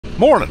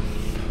Morning.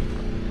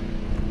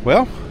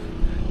 Well,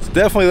 it's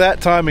definitely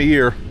that time of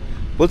year.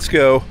 Let's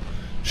go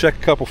check a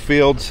couple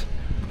fields.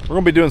 We're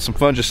going to be doing some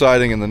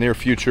fungiciding in the near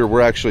future.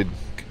 We're actually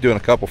doing a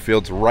couple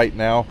fields right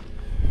now.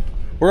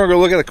 We're going to go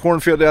look at a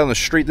cornfield down the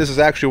street. This is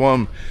actually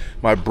one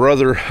my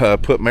brother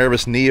put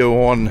Miravis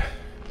Neo on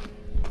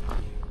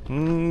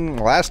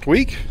last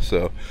week.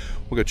 So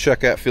we'll go check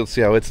that field, see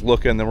how it's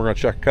looking. Then we're going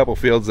to check a couple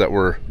fields that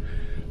we're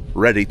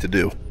ready to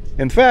do.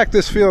 In fact,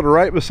 this field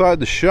right beside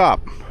the shop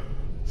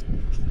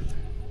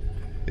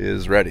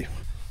is ready.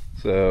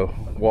 So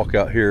walk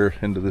out here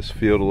into this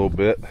field a little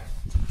bit,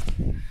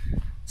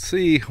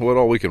 see what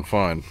all we can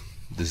find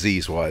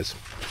disease wise.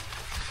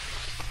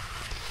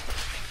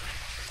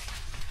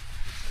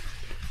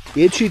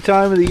 Itchy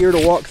time of the year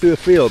to walk through a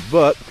field,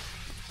 but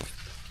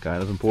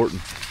kind of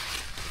important.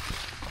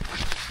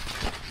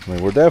 I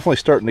mean, we're definitely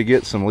starting to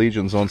get some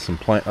lesions on some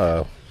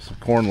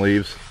corn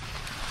leaves.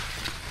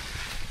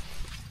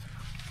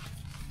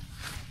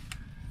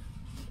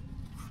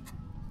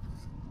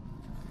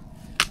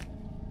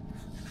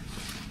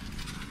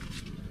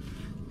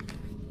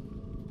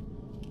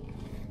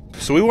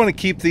 So we want to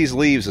keep these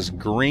leaves as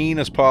green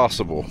as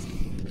possible.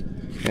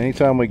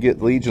 Anytime we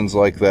get lesions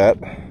like that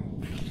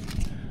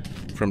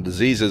from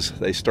diseases,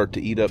 they start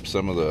to eat up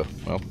some of the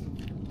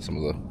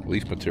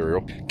leaf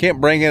material.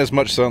 Can't bring in as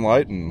much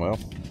sunlight, and well,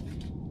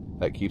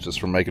 that keeps us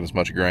from making as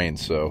much grain.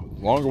 So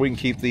the longer we can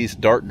keep these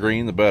dark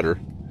green, the better.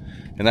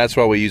 And that's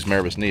why we use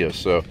Miravis Neo.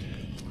 So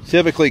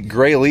typically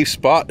gray leaf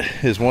spot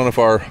is one of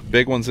our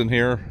big ones in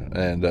here,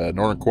 and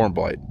northern corn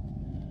blight.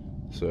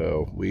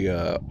 So we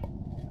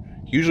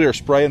usually are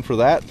spraying for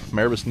that.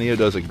 Miravis Neo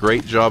does a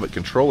great job at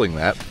controlling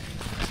that.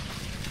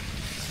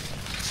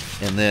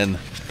 And then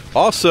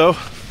also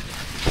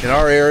in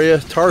our area,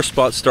 tar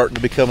spot's starting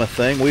to become a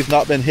thing. We've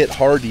not been hit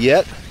hard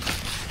yet.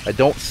 I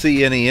don't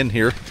see any in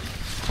here,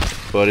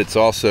 but it's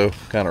also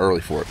kind of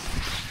early for it.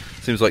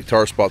 Seems like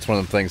tar spot's one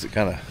of the things that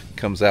kind of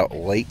comes out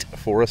late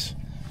for us.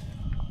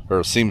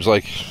 Or it seems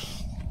like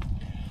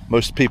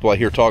most people I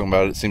hear talking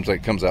about it, it seems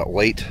like it comes out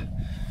late.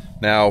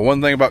 Now, one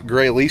thing about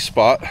gray leaf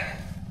spot,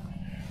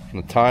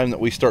 from the time that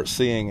we start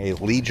seeing a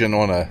lesion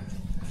on a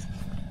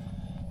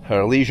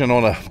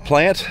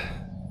plant,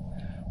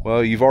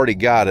 well, you've already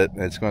got it.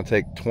 It's going to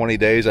take 20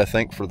 days, I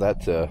think, for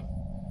that to,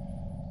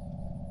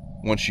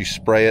 once you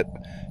spray it,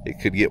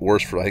 it could get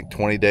worse for, I think,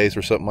 20 days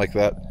or something like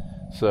that.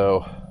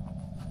 So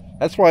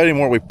that's why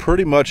anymore we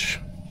pretty much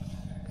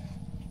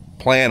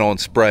plan on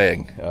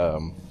spraying.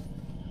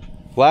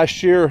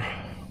 Last year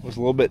was a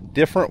little bit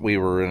different. We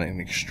were in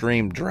an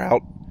extreme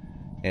drought,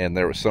 and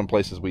there were some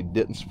places we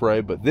didn't spray,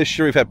 but this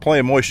year we've had plenty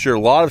of moisture, a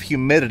lot of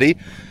humidity,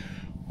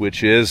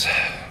 which is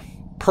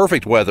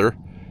perfect weather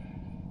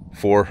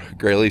for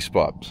gray leaf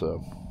spot.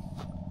 So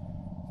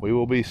we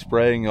will be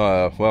spraying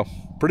well,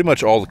 pretty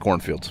much all the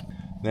cornfields.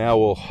 Now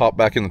we'll hop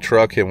back in the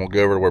truck and we'll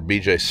go over to where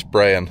BJ's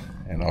spraying,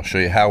 and I'll show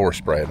you how we're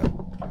spraying it.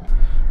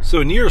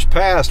 So in years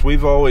past,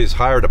 we've always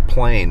hired a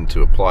plane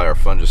to apply our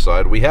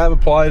fungicide. We have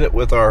applied it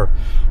with our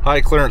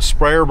high clearance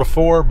sprayer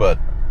before, but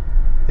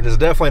it is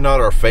definitely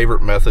not our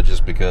favorite method,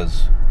 just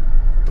because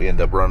we end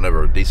up running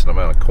over a decent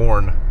amount of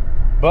corn.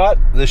 But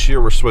this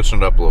year we're switching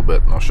it up a little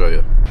bit, and I'll show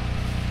you.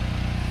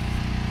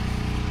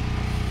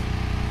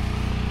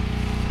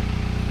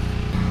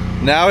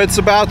 Now it's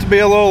about to be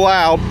a little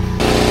loud.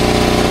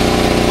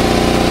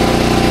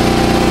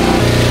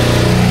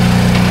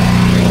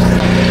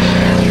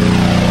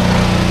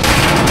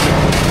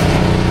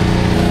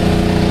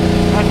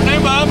 Hey,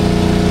 Bob.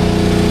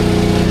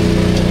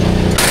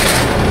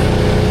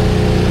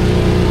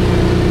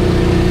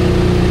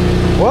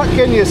 What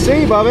can you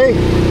see, Bubby?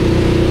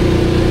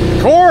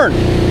 Corn!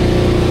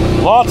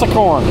 Lots of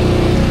corn.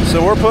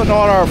 So we're putting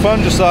on our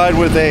fungicide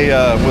with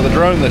a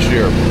drone this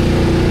year.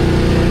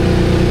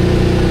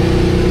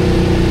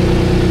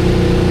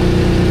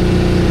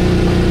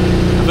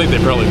 I think they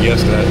probably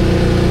guessed that.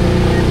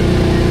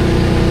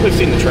 They've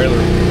seen the trailer.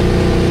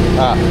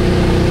 Ah,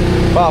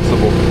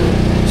 possible.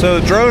 So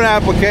the drone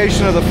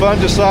application of the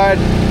fungicide,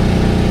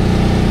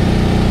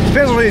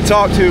 depends on who you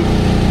talk to.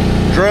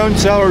 Drone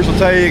sellers will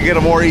tell you get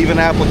a more even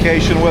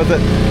application with it.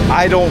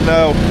 I don't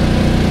know.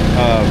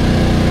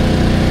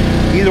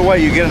 Either way,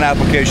 you get an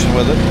application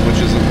with it, which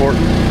is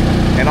important.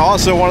 And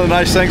also, one of the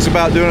nice things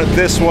about doing it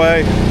this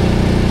way,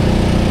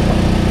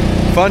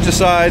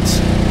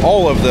 fungicides,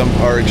 all of them,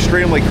 are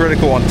extremely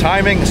critical on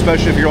timing,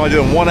 especially if you're only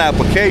doing one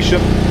application.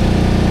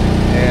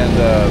 And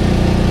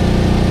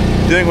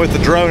doing with the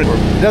drone,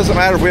 it doesn't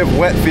matter if we have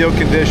wet field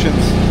conditions.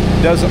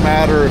 It doesn't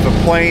matter if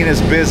a plane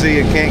is busy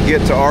and can't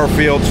get to our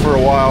fields for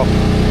a while.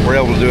 We're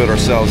able to do it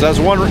ourselves. That's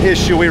one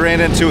issue we ran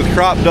into with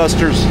crop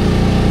dusters,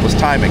 was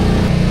timing.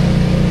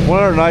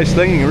 One other nice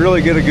thing, you can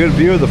really get a good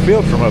view of the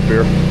field from up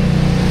here,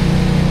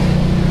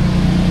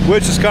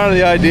 which is kind of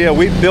the idea.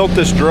 We built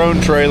this drone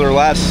trailer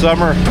last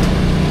summer,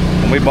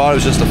 and we bought it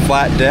as just a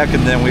flat deck,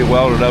 and then we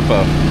welded up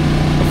a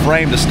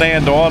frame to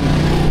stand on.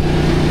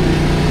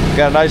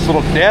 Got a nice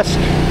little desk,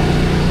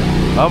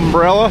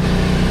 umbrella,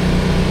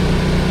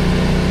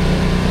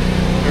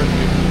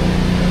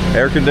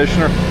 air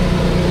conditioner.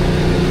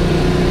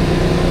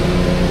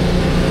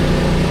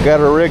 Got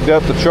her rigged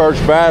up to charge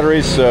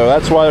batteries, so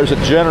that's why there's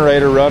a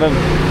generator running.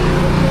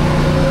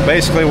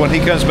 Basically, when he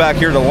comes back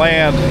here to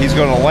land, he's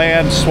going to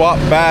land, swap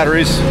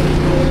batteries.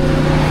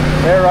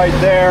 They're right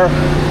there.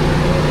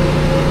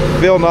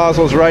 Fill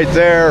nozzle's right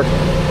there.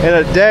 In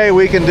a day,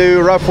 we can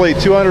do roughly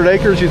 200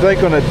 acres, you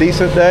think, on a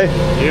decent day?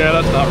 Yeah,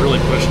 that's not really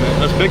pushing it.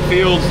 Those big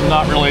fields,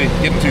 not really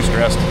getting too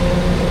stressed.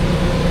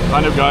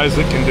 I know guys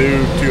that can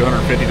do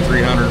 250 to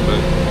 300,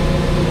 but...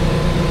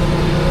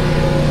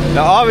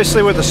 Now,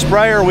 obviously, with the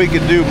sprayer, we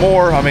could do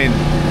more. I mean,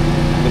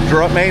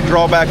 the main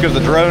drawback of the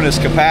drone is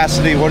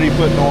capacity. What are you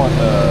putting on?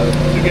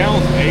 2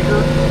 gallons an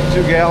acre.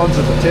 2 gallons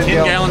is a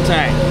 10-gallon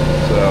tank.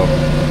 So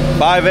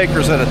 5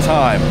 acres at a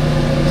time.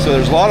 So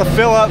there's a lot of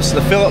fill-ups.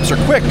 The fill-ups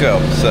are quick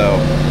though, so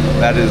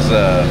that is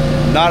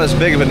not as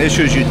big of an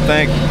issue as you'd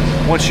think.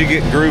 Once you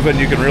get grooving,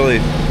 you can really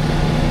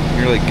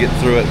get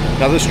through it.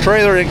 Now this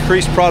trailer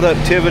increased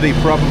productivity,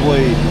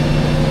 probably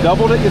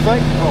doubled it, you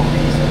think? Oh,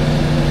 easy.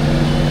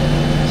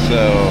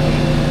 So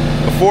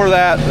before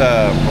that,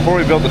 before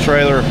we built the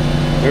trailer,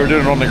 we were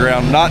doing it on the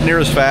ground, not near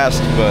as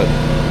fast, but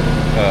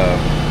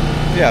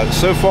yeah,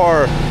 so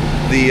far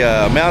the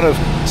amount of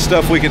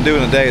stuff we can do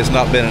in a day has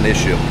not been an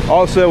issue.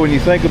 Also, when you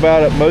think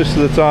about it, most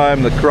of the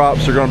time the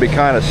crops are going to be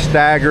kind of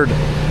staggered,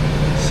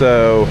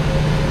 so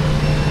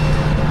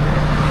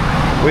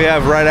we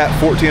have right at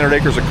 1,400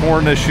 acres of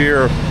corn this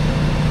year.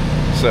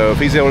 So if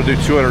he's able to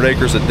do 200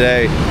 acres a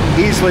day,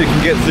 easily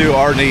can get through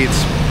our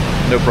needs,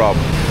 no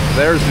problem.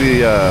 There's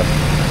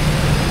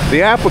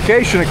the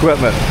application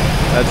equipment.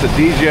 That's a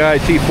DJI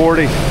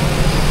T40.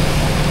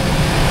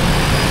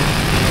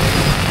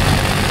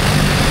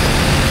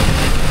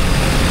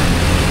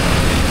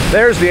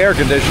 There's the air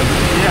conditioner.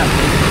 Yeah.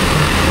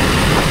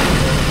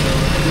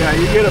 Yeah,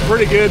 you get a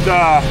pretty good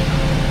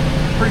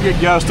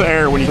gust of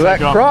air when you so take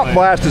that off. crop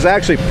blast is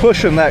actually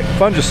pushing that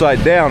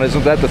fungicide down.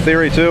 Isn't that the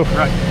theory too?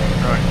 Right,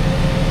 right.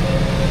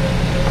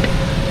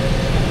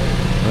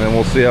 And then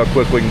we'll see how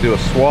quick we can do a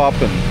swap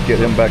and get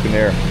him back in the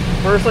air.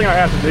 First thing I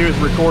have to do is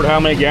record how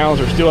many gallons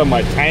are still in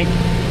my tank,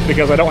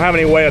 because I don't have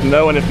any way of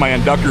knowing if my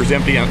inductor's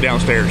empty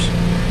downstairs.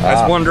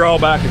 That's one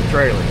drawback of the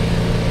trailer.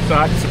 So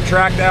I can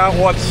subtract out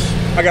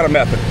I got a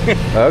method.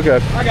 Okay.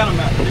 I got a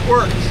method. It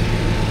works.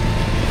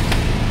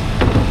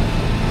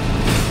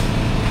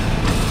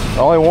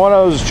 Only one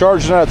of those is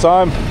charging at a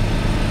time?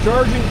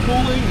 Charging,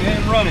 cooling,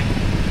 and running.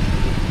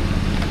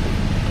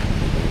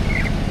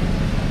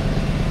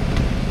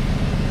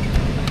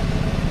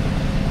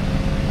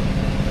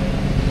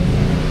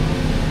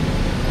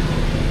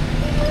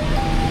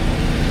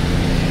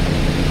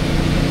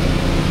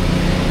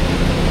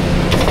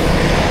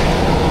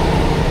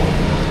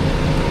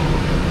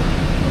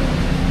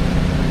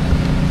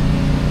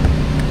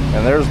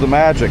 And there's the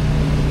magic.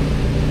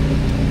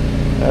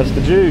 That's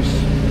the juice.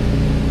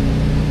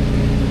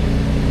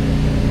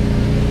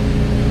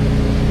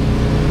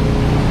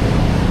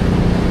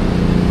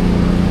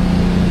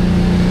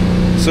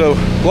 So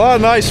a lot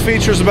of nice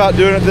features about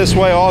doing it this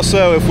way.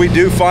 Also, if we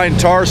do find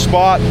tar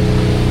spot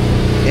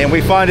and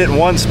we find it in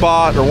one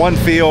spot or one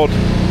field,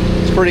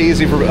 it's pretty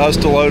easy for us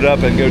to load up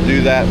and go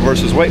do that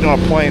versus waiting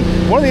on a plane.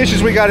 One of the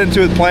issues we got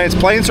into with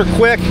planes are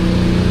quick.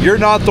 You're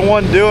not the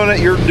one doing it,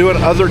 you're doing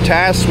other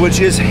tasks,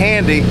 which is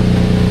handy,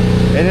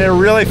 and they're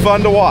really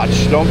fun to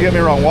watch. Don't get me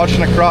wrong,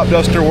 watching a crop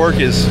duster work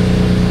is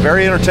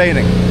very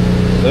entertaining.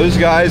 Those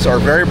guys are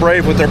very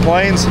brave with their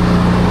planes,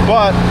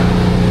 but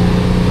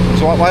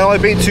so I might only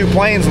be 2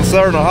 planes in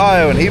Southern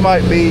Ohio, and he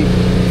might be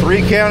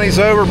 3 counties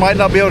over, might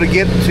not be able to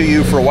get to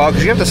you for a while,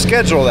 because you have to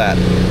schedule that.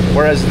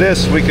 Whereas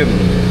this, we can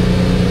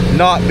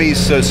not be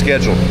so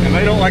scheduled. And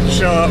they don't like to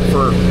show up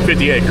for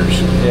 50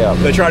 acres. Yeah.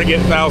 They try to get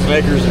 1,000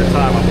 acres at a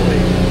time, I believe.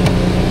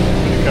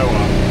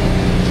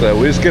 So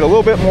we just get a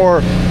little bit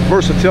more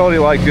versatility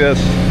like this,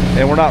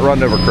 and we're not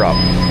running over crop.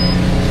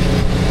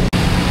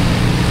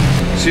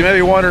 So you may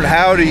be wondering,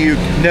 how do you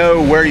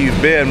know where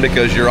you've been?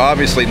 Because you're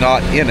obviously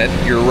not in it.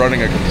 You're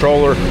running a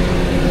controller.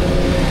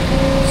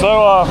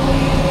 So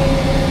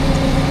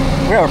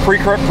we have a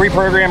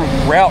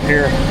pre-programmed route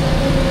here.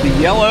 The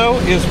yellow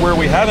is where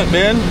we haven't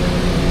been.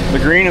 The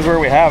green is where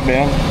we have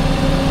been.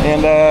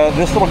 And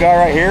this little guy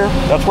right here,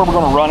 that's where we're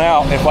going to run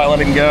out if I let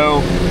him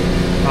go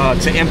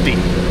to empty.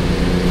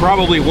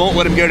 Probably won't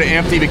let him go to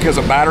empty because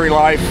of battery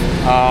life.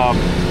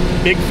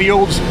 Big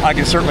fields, I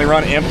can certainly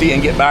run empty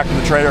and get back to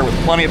the trailer with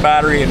plenty of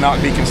battery and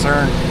not be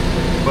concerned.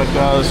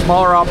 But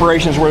smaller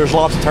operations where there's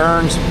lots of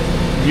turns,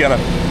 you gotta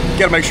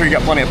make sure you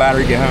got plenty of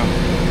battery to get home.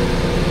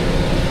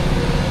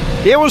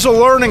 It was a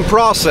learning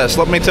process,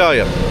 let me tell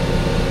you.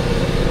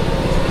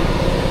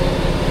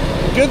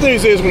 Good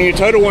news is when you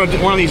total one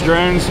of these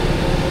drones,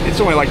 it's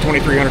only like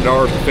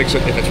 $2,300 to fix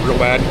it if it's real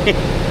bad.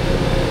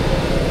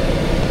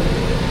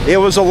 It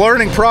was a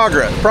learning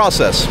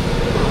process.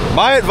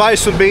 My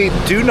advice would be,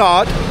 do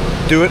not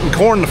do it in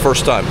corn the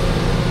first time.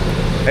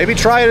 Maybe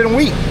try it in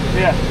wheat.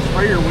 Yeah,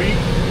 spray your wheat.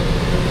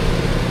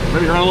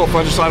 Maybe run a little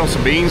fungicide on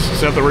some beans,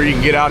 something where you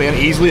can get out in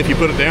easily if you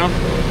put it down.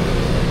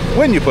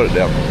 When you put it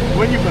down.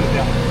 When you put it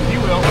down. You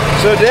will.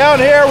 So down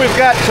here we've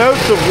got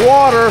totes of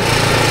water,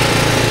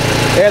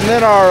 and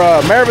then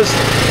our Miravis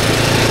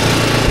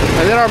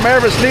And then our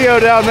Miravis Neo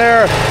down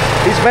there,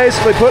 he's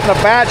basically putting a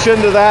batch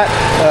into that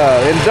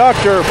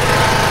inductor,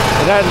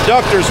 and that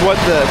inductor is what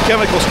the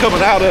chemical's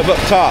coming out of up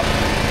top.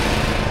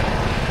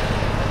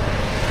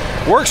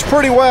 Works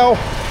pretty well.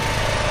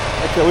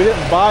 Okay, we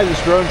didn't buy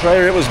this drone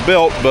trailer, it was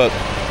built, but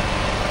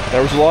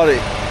there was a lot of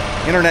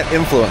internet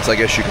influence, I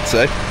guess you could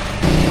say.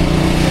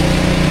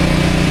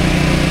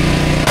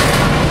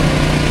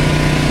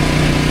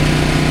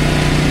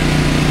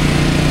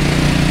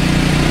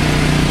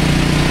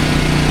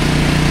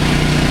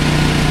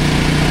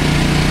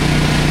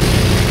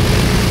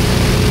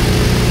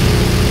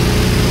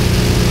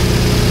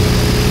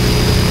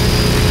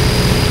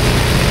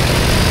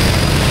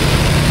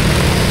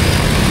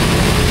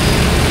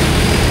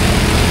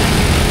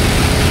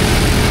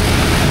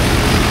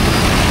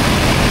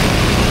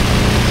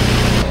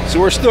 So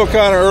we're still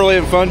kind of early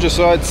in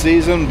fungicide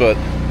season, but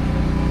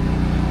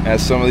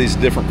as some of these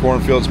different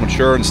cornfields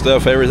mature and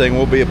stuff, everything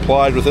will be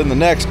applied within the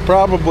next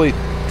probably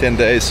 10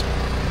 days.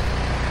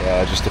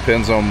 It just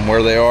depends on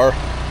where they are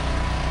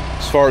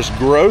as far as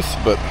growth,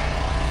 but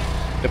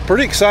I'm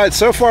pretty excited.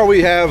 So far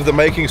we have the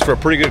makings for a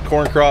pretty good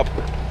corn crop.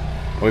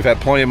 We've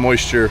had plenty of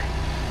moisture,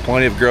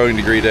 plenty of growing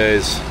degree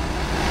days,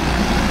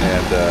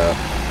 and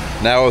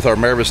now with our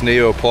Miravis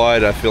Neo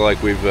applied, I feel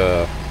like we've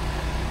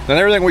done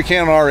everything we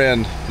can on our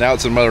end. Now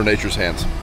it's in Mother Nature's hands.